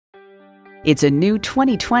It's a new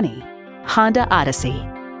 2020 Honda Odyssey.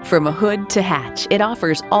 From hood to hatch, it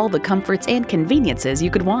offers all the comforts and conveniences you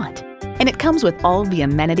could want. And it comes with all the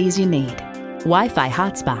amenities you need. Wi-Fi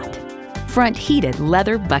hotspot, front heated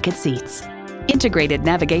leather bucket seats, integrated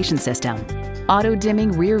navigation system,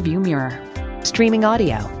 auto-dimming rear view mirror, streaming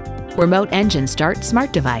audio, remote engine start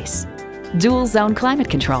smart device, dual zone climate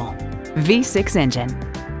control, V6 engine,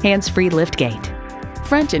 hands-free liftgate,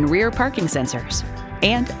 front and rear parking sensors,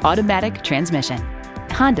 and automatic transmission.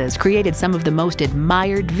 Honda's created some of the most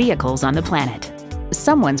admired vehicles on the planet.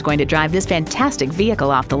 Someone's going to drive this fantastic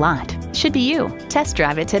vehicle off the lot. Should be you. Test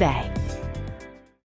drive it today.